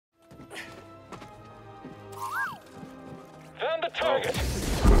got target.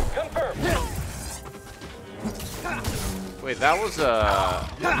 Confirmed. Wait, that was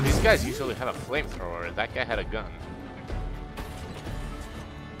these guys usually had a flamethrower. That guy had a gun.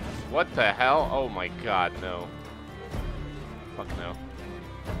 What the hell? Oh my god, no. Fuck no.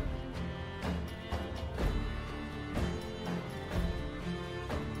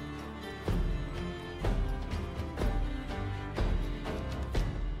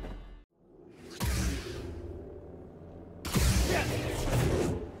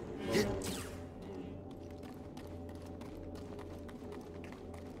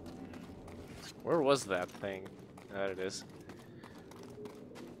 Where was that thing? There it is.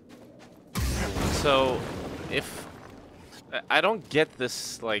 So, if I don't get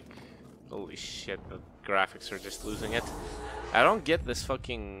this, like, holy shit, the graphics are just losing it. I don't get this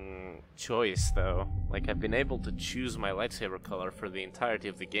fucking choice though. Like, I've been able to choose my lightsaber color for the entirety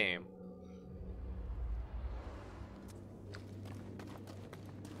of the game.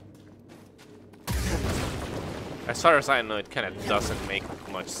 As far as I know, it kind of doesn't make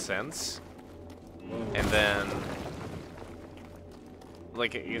much sense. And then,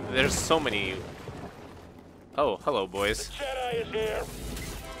 like, there's so many. Oh, hello, boys. The Jedi is here.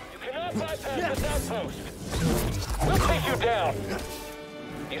 You cannot bypass this outpost. We'll take you down.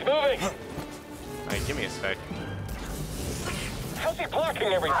 He's moving. Alright, give me a sec. How's he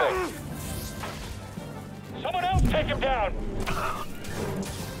blocking everything? Someone else take him down.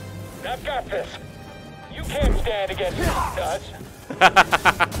 I've got this. You can't stand against these nuts.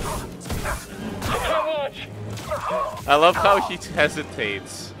 I can't watch. I love how he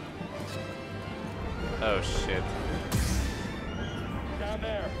hesitates. Oh shit. Down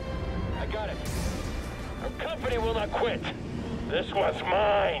there. I got it. Our company will not quit. This one's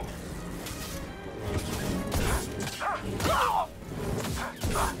mine.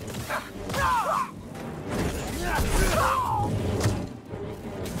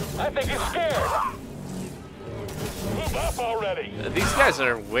 I think he's scared. Move up already. These guys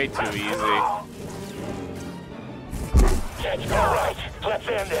are way too easy. All right, let's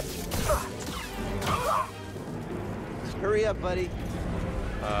end it. Hurry up, buddy.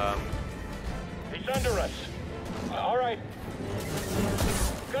 He's under us. All right.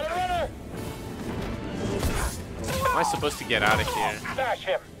 Got a runner. Am I supposed to get out of here? Smash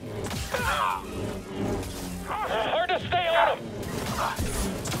him. Hard to stay on him.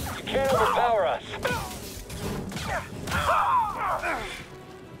 You can't overpower us.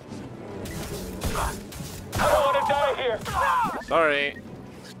 I don't want to die here. Sorry.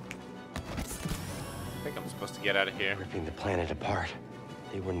 I think I'm supposed to get out of here. Ripping the planet apart.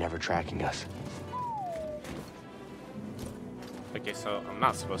 They were never tracking us. Okay, so I'm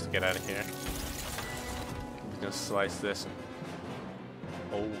not supposed to get out of here. I'm gonna slice this.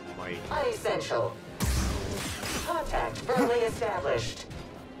 Oh my. Unessential. Contact firmly established.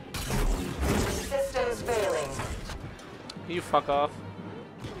 Systems failing. Can you fuck off?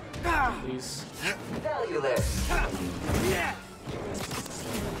 Please. Valueless.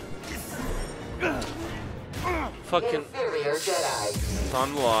 Fucking. Inferior Jedi. It's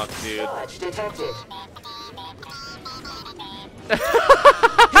unlocked, dude. Dodge detected.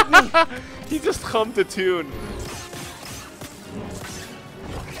 He just hummed a tune.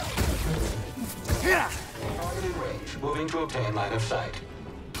 Targeting range. Moving to obtain line of sight.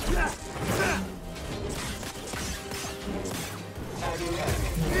 Tagging enemy.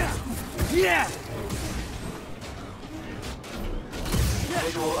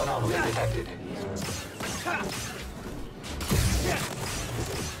 Visual anomaly detected.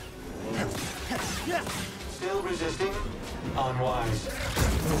 Still resisting? Unwise.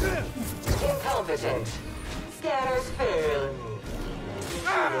 Incompetent. Scanners failing.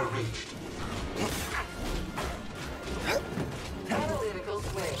 Intruder reached. Analytical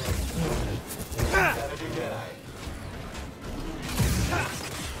swing. Sanity Jedi.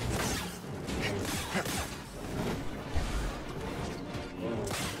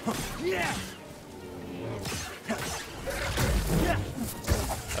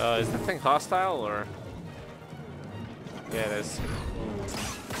 Is that thing hostile or? Yeah, it is.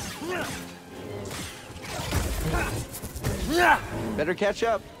 Better catch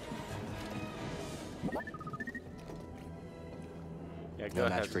up. Yeah, go No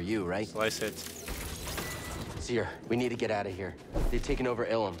ahead. match for you, right? Slice it. Seer, we need to get out of here. They've taken over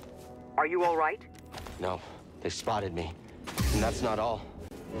Ilum. Are you all right? No, they spotted me. And that's not all.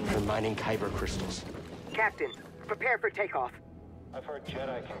 They're mining kyber crystals. Captain, prepare for takeoff. I've heard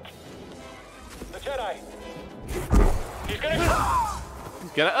Jedi can. The Jedi. He's gonna.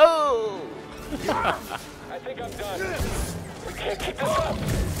 He's gonna. Oh! I think I'm done. We can't keep this up.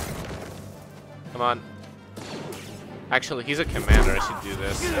 Come on. Actually, he's a commander. I should do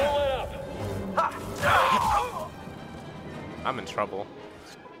this. Don't let up. I'm in trouble.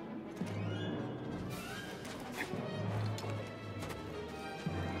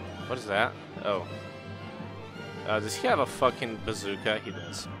 What is that? Oh. Does he have a fucking bazooka? He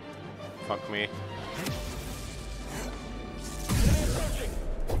does. Fuck me.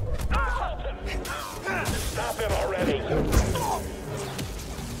 Stop him already.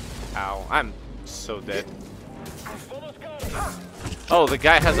 Ow. I'm so dead. Almost got him. Oh, the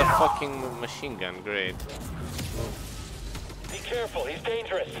guy has a fucking machine gun. Great. Be careful, he's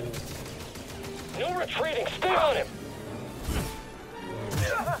dangerous. No retreating, stay on him.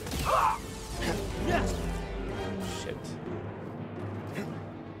 Shit.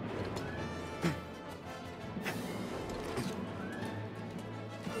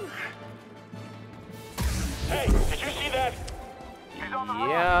 Hey, did you see that?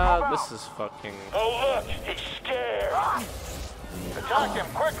 Yeah, this is fucking... Oh look, he's scared. Attack him,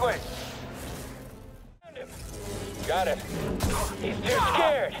 quickly. Got it. He's too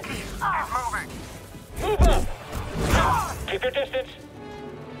scared. He's moving. Move up. Keep your distance.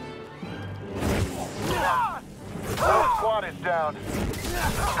 Squad is down.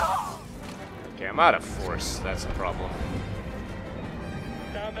 Okay, I'm out of force. That's a problem.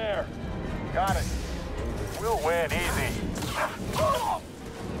 Down there. Got it. We'll win easy.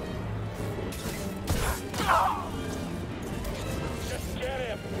 Just get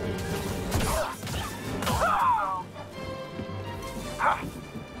him.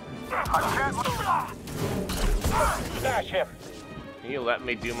 Smash him. Can you let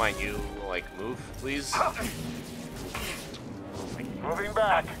me do my new, like, move, please? Moving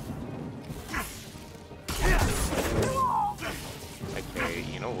back. Okay,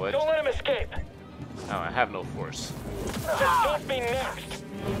 you know what? Don't let him escape. Oh, I have no force. Just don't be next.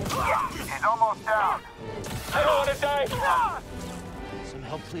 He's almost down. I don't want to die. Some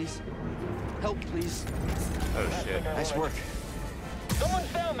help, please. Help, please. Oh shit. Nice work.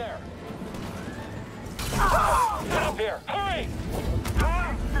 Someone's down there. Get up here. Hurry.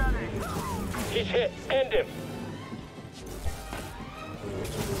 He's hit. End him.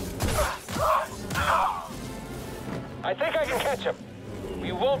 I think I can catch him.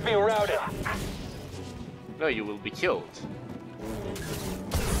 We won't be routed. No, you will be killed.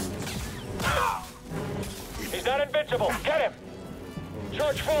 He's not invincible. Get him.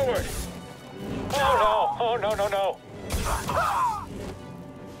 Charge forward. Oh no. Oh no, no, no.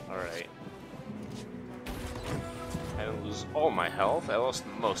 Alright. I didn't lose all my health. I lost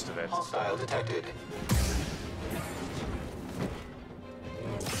most of it. Hostile detected.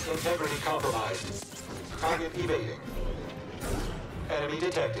 Integrity compromised. Target evading. Enemy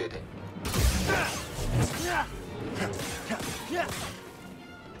detected.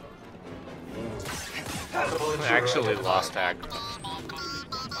 Possible I intruder actually identified. lost tag.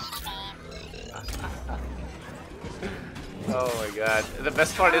 Oh my god. The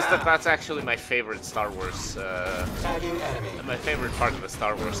best part is that that's actually my favorite Star Wars, Tagging enemy. my favorite part of the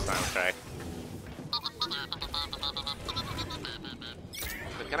Star Wars soundtrack.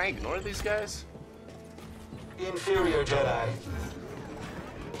 So can I ignore these guys? Inferior Jedi.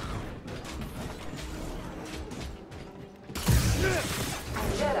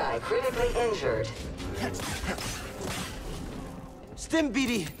 Jedi critically injured. Stim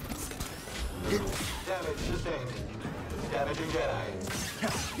BD. Damage sustained. Damaging Jedi.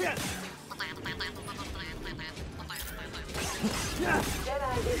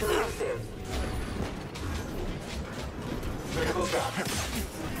 Jedi is elusive. Critical shot.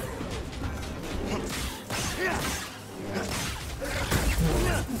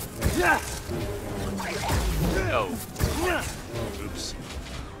 Oh. Oops.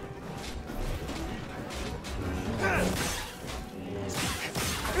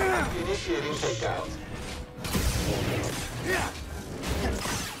 Initiating takedown.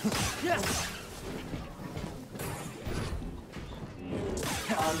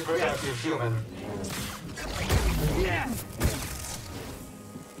 Unproductive human.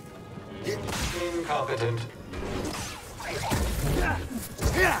 Incompetent.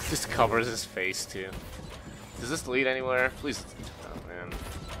 Just covers his face too. Does this lead anywhere? Please. Oh man.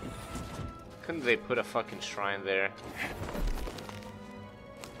 Couldn't they put a fucking shrine there?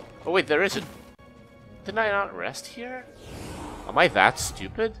 Oh wait, there is a... Didn't I not rest here? Am I that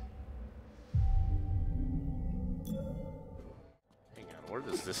stupid? Hang on, where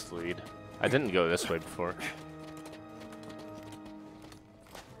does this lead? I didn't go this way before.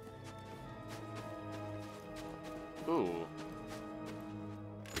 Ooh.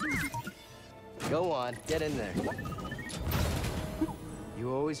 Go on, get in there.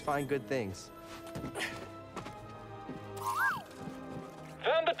 You always find good things.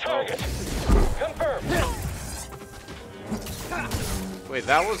 on the target. Confirmed. Wait,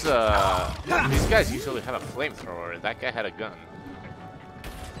 that was these guys usually had a flamethrower. That guy had a gun.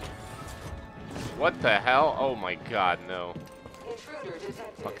 What the hell? Oh my god, no. Intruder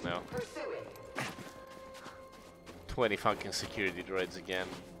detected. Fuck no. Pursuing. 20 fucking security droids again.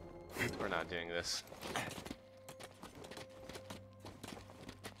 We're not doing this.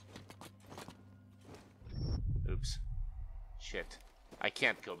 Oops. Shit. I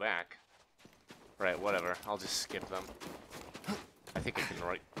can't go back. Right, whatever. I'll just skip them. I think I can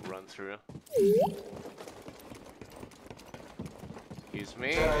run through. Excuse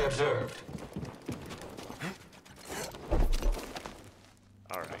me. Jedi observed.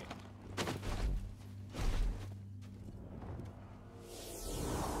 Alright.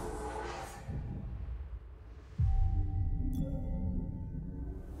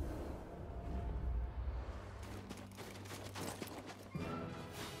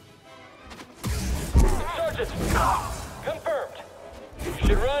 Sergeant! Confirmed. You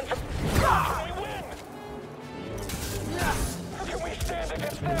should run from... Can we win? How can we stand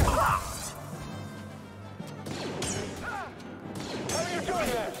against them? How are you doing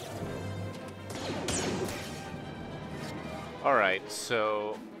that? Alright,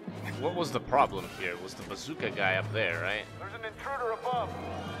 so... What was the problem here? Was the bazooka guy up there, right? There's an intruder above.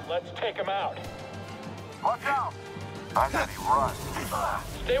 Let's take him out. Watch out! I said he runs.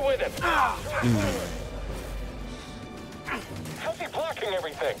 Stay with him. How's he blocking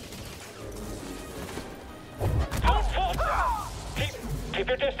everything? Don't fall! Keep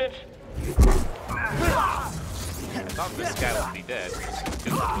your distance. I thought this guy would be dead. Because he took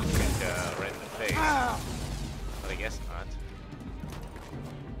the bazooka right in the face. But I guess not.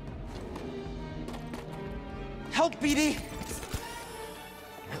 Help, BD!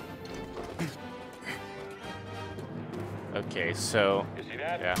 Okay, so... You see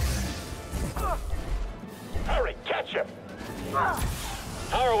that? Yeah. Hurry, catch him!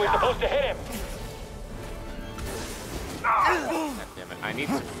 How are we supposed to hit him? God damn it. I need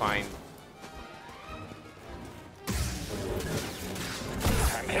to find...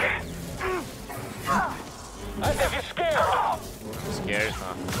 I think he's scared. Scared,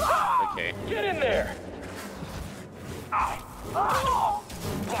 huh? Okay. Get in there!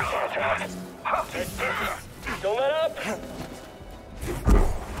 Don't let up!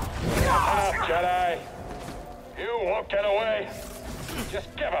 Enough, Jedi! You won't get away!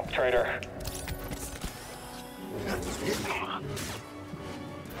 Just give up, traitor!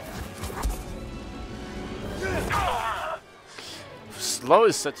 Slow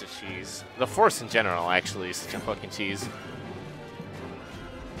is such a cheese. The Force in general, actually, is such a fucking cheese.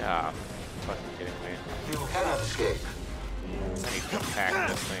 Ah, fucking kidding me. You cannot escape. I need to attack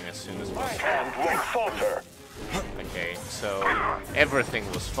this thing as soon as possible. And won't falter! Okay, so everything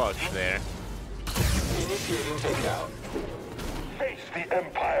was fucked there. Initiating takedown. Face the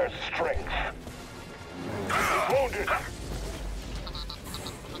Empire's strength! Wounded!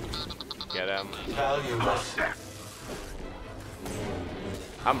 Get him. Valueless.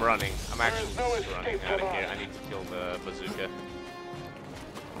 I'm running. I'm actually There's no just running escape out of from here. us. I need to kill the bazooka.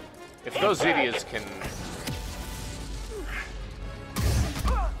 If those idiots can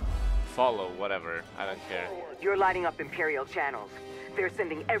follow, whatever. I don't care. You're lighting up Imperial channels. They're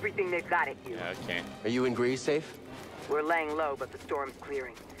sending everything they've got at you. Yeah, okay. Are you in Grease safe? We're laying low, but the storm's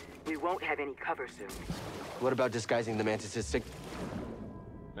clearing. We won't have any cover soon. What about disguising the Mantis' sig-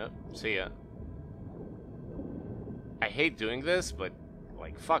 Nope. See ya. I hate doing this, but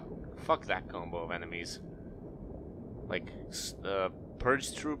like fuck that combo of enemies. Like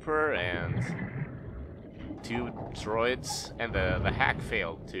Purge Trooper and 2 droids, and the hack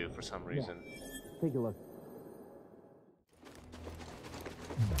failed too for some reason. Take a look.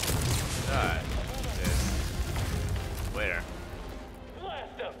 God, this. Where?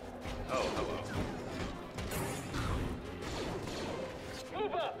 Blast him! Oh, hello.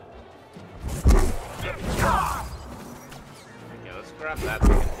 Move up! Okay, let's grab that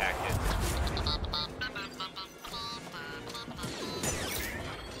thing and attack it.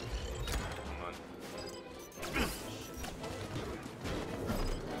 Come on.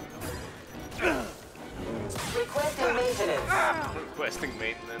 Requesting maintenance. Requesting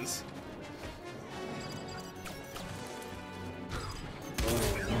maintenance.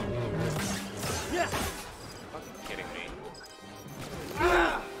 Fucking kidding me.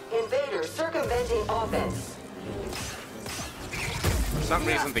 Invader circumventing offense. For some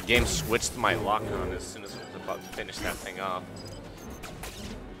reason, the game switched my lock on as soon as I was about to finish that thing off.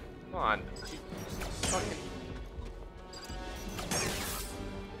 Come on. Fucking...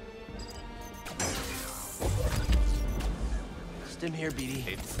 Stim here, BD.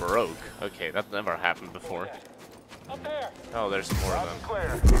 It broke. Okay, that never happened before. Up there. Oh, there's more of them.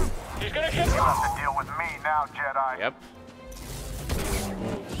 Clear. He's gonna get You'll have to deal with me now, Jedi.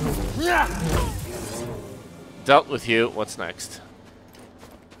 Yep. Dealt with you. What's next?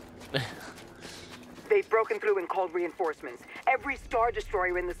 They've broken through and called reinforcements. Every Star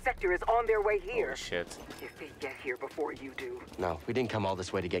Destroyer in the sector is on their way here. Holy shit. If they get here before you do. No, we didn't come all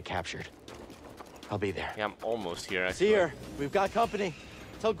this way to get captured. I'll be there. Yeah, I'm almost here, actually. See her. We've got company.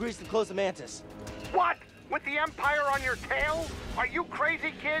 Tell Grease to close the Mantis. What? With the Empire on your tail? Are you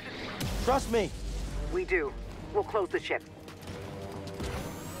crazy, kid? Trust me. We do. We'll close the ship.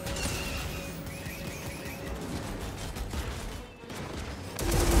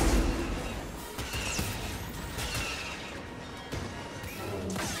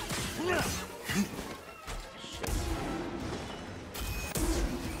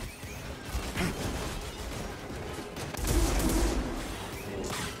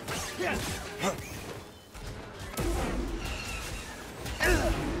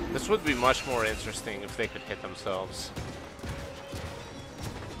 This would be much more interesting if they could hit themselves.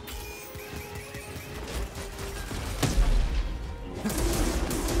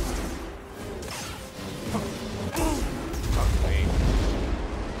 Okay.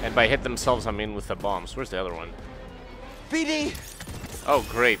 And by hit themselves, I mean with the bombs. Where's the other one? BD! Oh,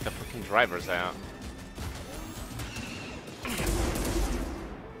 great. The fucking driver's out.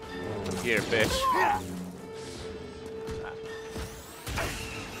 Here, bitch.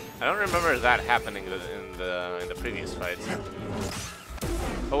 I don't remember that happening in the previous fights.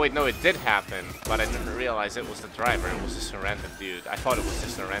 Oh wait, no, it did happen, but I didn't realize it was the driver. It was just a random dude. I thought it was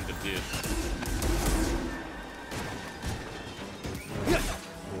just a random dude.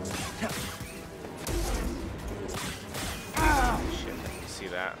 Shit, I can see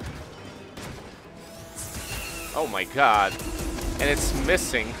that. Oh my god. And it's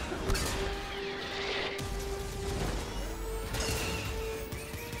missing.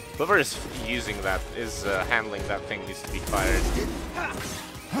 Whoever is using that, is handling that thing needs to be fired.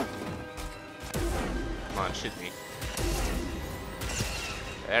 Come on, shoot me.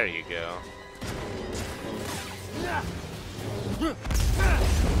 There you go.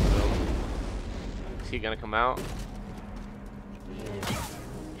 Is he gonna come out?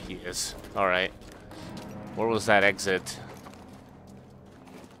 He is. Alright. Where was that exit?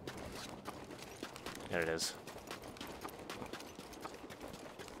 There it is.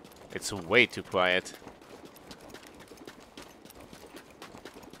 It's way too quiet.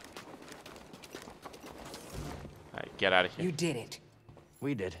 Alright, get out of here. You did it.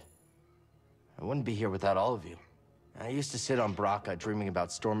 We did. I wouldn't be here without all of you. I used to sit on Braca dreaming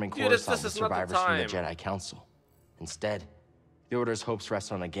about storming Dude, Coruscant this with is not the survivors from the time. Jedi Council. Instead, the Order's hopes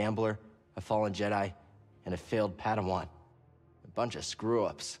rest on a gambler, a fallen Jedi, and a failed Padawan. A bunch of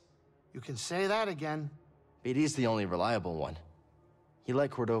screw-ups. You can say that again. BD's the only reliable one. He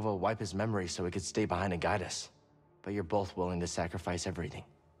let Cordova wipe his memory so he could stay behind and guide us. But you're both willing to sacrifice everything.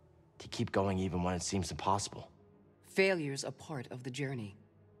 To keep going even when it seems impossible. Failure's a part of the journey.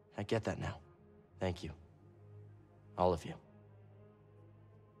 I get that now. Thank you. All of you.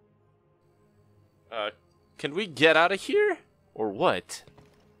 Can we get out of here? Or what?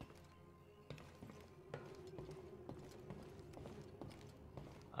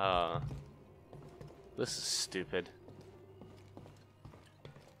 This is stupid.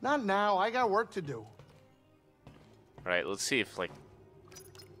 Not now. I got work to do. Alright, let's see if, like...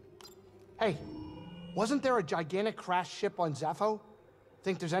 Hey, wasn't there a gigantic crashed ship on Zepho?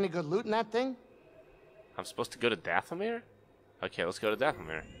 Think there's any good loot in that thing? I'm supposed to go to Dathomir? Okay, let's go to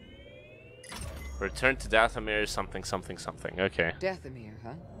Dathomir. Return to Dathomir, something, something, something. Okay. Dathomir,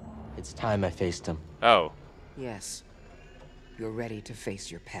 huh? It's time I faced him. Oh. Yes. You're ready to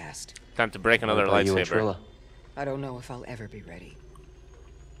face your past. Time to break another What about you and lightsaber. Trilla? I don't know if I'll ever be ready.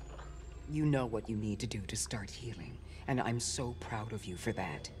 You know what you need to do to start healing, and I'm so proud of you for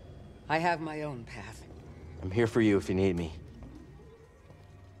that. I have my own path. I'm here for you if you need me.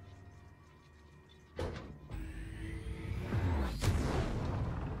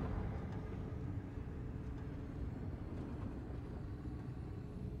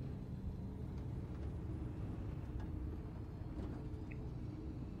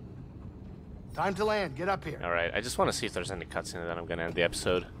 Time to land. Get up here. Alright, I just want to see if there's any cutscene and then I'm gonna end the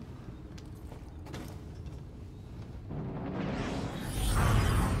episode.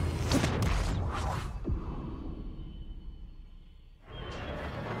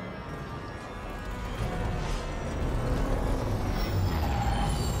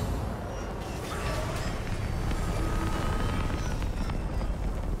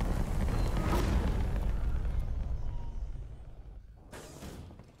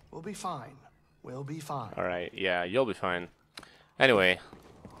 We'll be fine. We'll be fine. Alright, yeah, you'll be fine. Anyway,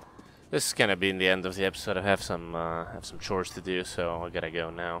 this is gonna be the end of the episode. I have some chores to do, so I gotta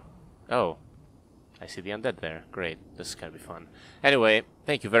go now. Oh, I see the undead there. Great, this is gonna be fun. Anyway,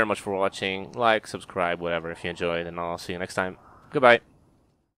 thank you very much for watching. Like, subscribe, whatever, if you enjoyed, and I'll see you next time. Goodbye.